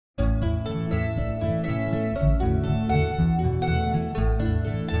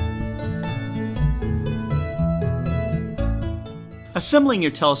Assembling your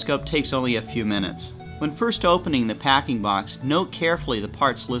telescope takes only a few minutes. When first opening the packing box, note carefully the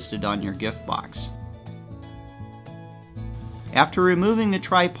parts listed on your gift box. After removing the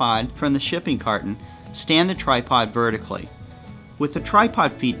tripod from the shipping carton, stand the tripod vertically. With the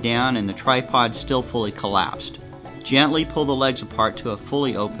tripod feet down and the tripod still fully collapsed, gently pull the legs apart to a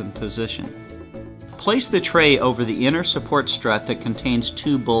fully open position. Place the tray over the inner support strut that contains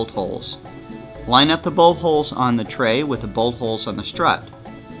 2 bolt holes. Line up the bolt holes on the tray with the bolt holes on the strut.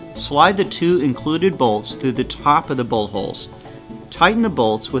 Slide the 2 included bolts through the top of the bolt holes. Tighten the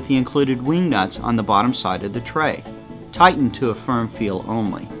bolts with the included wing nuts on the bottom side of the tray. Tighten to a firm feel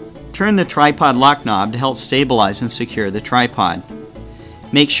only. Turn the tripod lock knob to help stabilize and secure the tripod.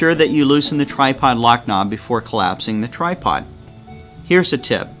 Make sure that you loosen the tripod lock knob before collapsing the tripod. Here's a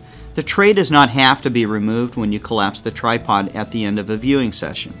tip. The tray does not have to be removed when you collapse the tripod at the end of a viewing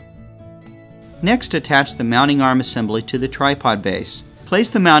session. Next, attach the mounting arm assembly to the tripod base.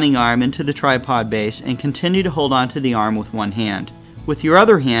 Place the mounting arm into the tripod base and continue to hold on to the arm with one hand. With your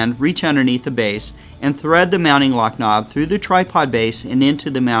other hand, reach underneath the base and thread the mounting lock knob through the tripod base and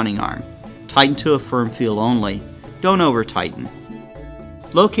into the mounting arm. Tighten to a firm feel only. Don't over-tighten.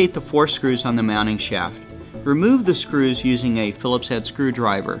 Locate the 4 screws on the mounting shaft. Remove the screws using a Phillips head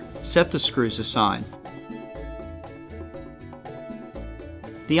screwdriver. Set the screws aside.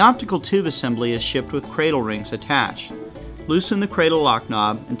 The optical tube assembly is shipped with cradle rings attached. Loosen the cradle lock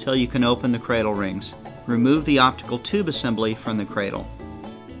knob until you can open the cradle rings. Remove the optical tube assembly from the cradle.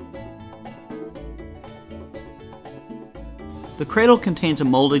 The cradle contains a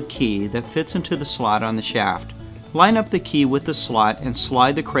molded key that fits into the slot on the shaft. Line up the key with the slot and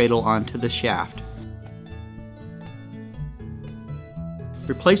slide the cradle onto the shaft.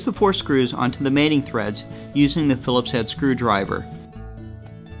 Replace the 4 screws onto the mating threads using the Phillips head screwdriver.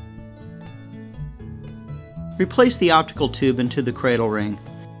 Replace the optical tube into the cradle ring.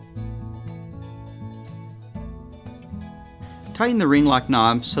 Tighten the ring lock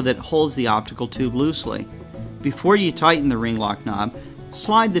knob so that it holds the optical tube loosely. Before you tighten the ring lock knob,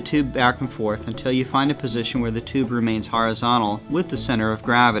 slide the tube back and forth until you find a position where the tube remains horizontal with the center of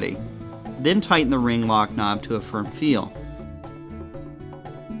gravity. Then tighten the ring lock knob to a firm feel.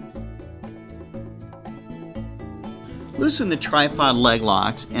 Loosen the tripod leg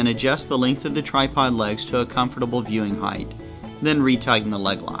locks and adjust the length of the tripod legs to a comfortable viewing height. Then retighten the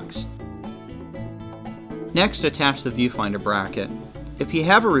leg locks. Next, attach the viewfinder bracket. If you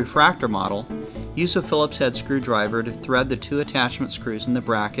have a refractor model, use a Phillips head screwdriver to thread the 2 attachment screws in the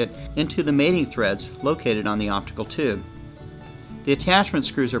bracket into the mating threads located on the optical tube. The attachment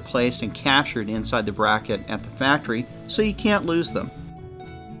screws are placed and captured inside the bracket at the factory, so you can't lose them.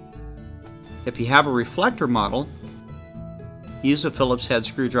 If you have a reflector model, use a Phillips head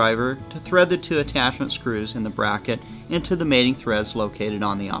screwdriver to thread the 2 attachment screws in the bracket into the mating threads located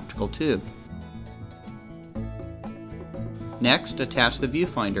on the optical tube. Next, attach the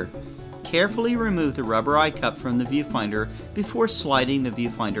viewfinder. Carefully remove the rubber eye cup from the viewfinder before sliding the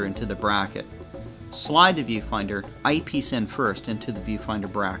viewfinder into the bracket. Slide the viewfinder eyepiece end first into the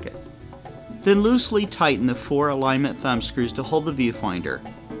viewfinder bracket. Then loosely tighten the 4 alignment thumb screws to hold the viewfinder.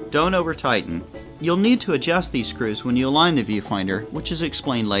 Don't over-tighten. You'll need to adjust these screws when you align the viewfinder, which is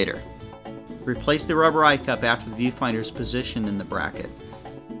explained later. Replace the rubber eye cup after the viewfinder is positioned in the bracket.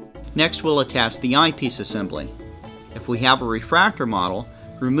 Next, we'll attach the eyepiece assembly. If we have a refractor model,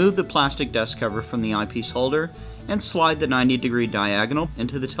 remove the plastic dust cover from the eyepiece holder and slide the 90-degree diagonal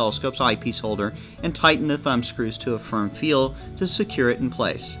into the telescope's eyepiece holder and tighten the thumb screws to a firm feel to secure it in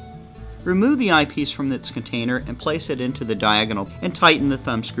place. Remove the eyepiece from its container and place it into the diagonal and tighten the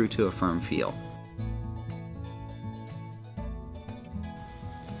thumb screw to a firm feel.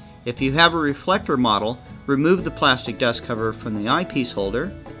 If you have a reflector model, remove the plastic dust cover from the eyepiece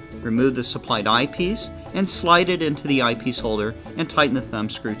holder, remove the supplied eyepiece, and slide it into the eyepiece holder and tighten the thumb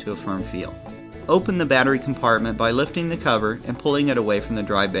screw to a firm feel. Open the battery compartment by lifting the cover and pulling it away from the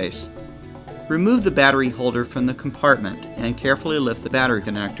dry base. Remove the battery holder from the compartment and carefully lift the battery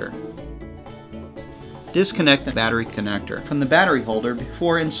connector. Disconnect the battery connector from the battery holder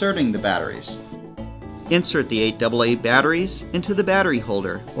before inserting the batteries. Insert the 8 AA batteries into the battery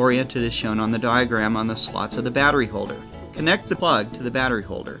holder, oriented as shown on the diagram on the slots of the battery holder. Connect the plug to the battery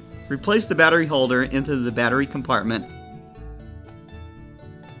holder. Replace the battery holder into the battery compartment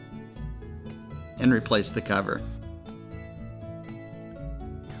and replace the cover.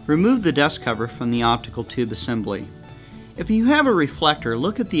 Remove the dust cover from the optical tube assembly. If you have a reflector,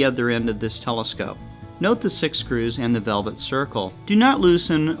 look at the other end of this telescope. Note the 6 screws and the velvet circle. Do not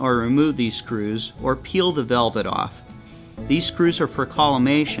loosen or remove these screws or peel the velvet off. These screws are for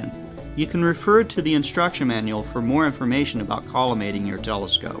collimation. You can refer to the instruction manual for more information about collimating your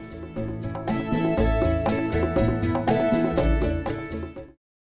telescope.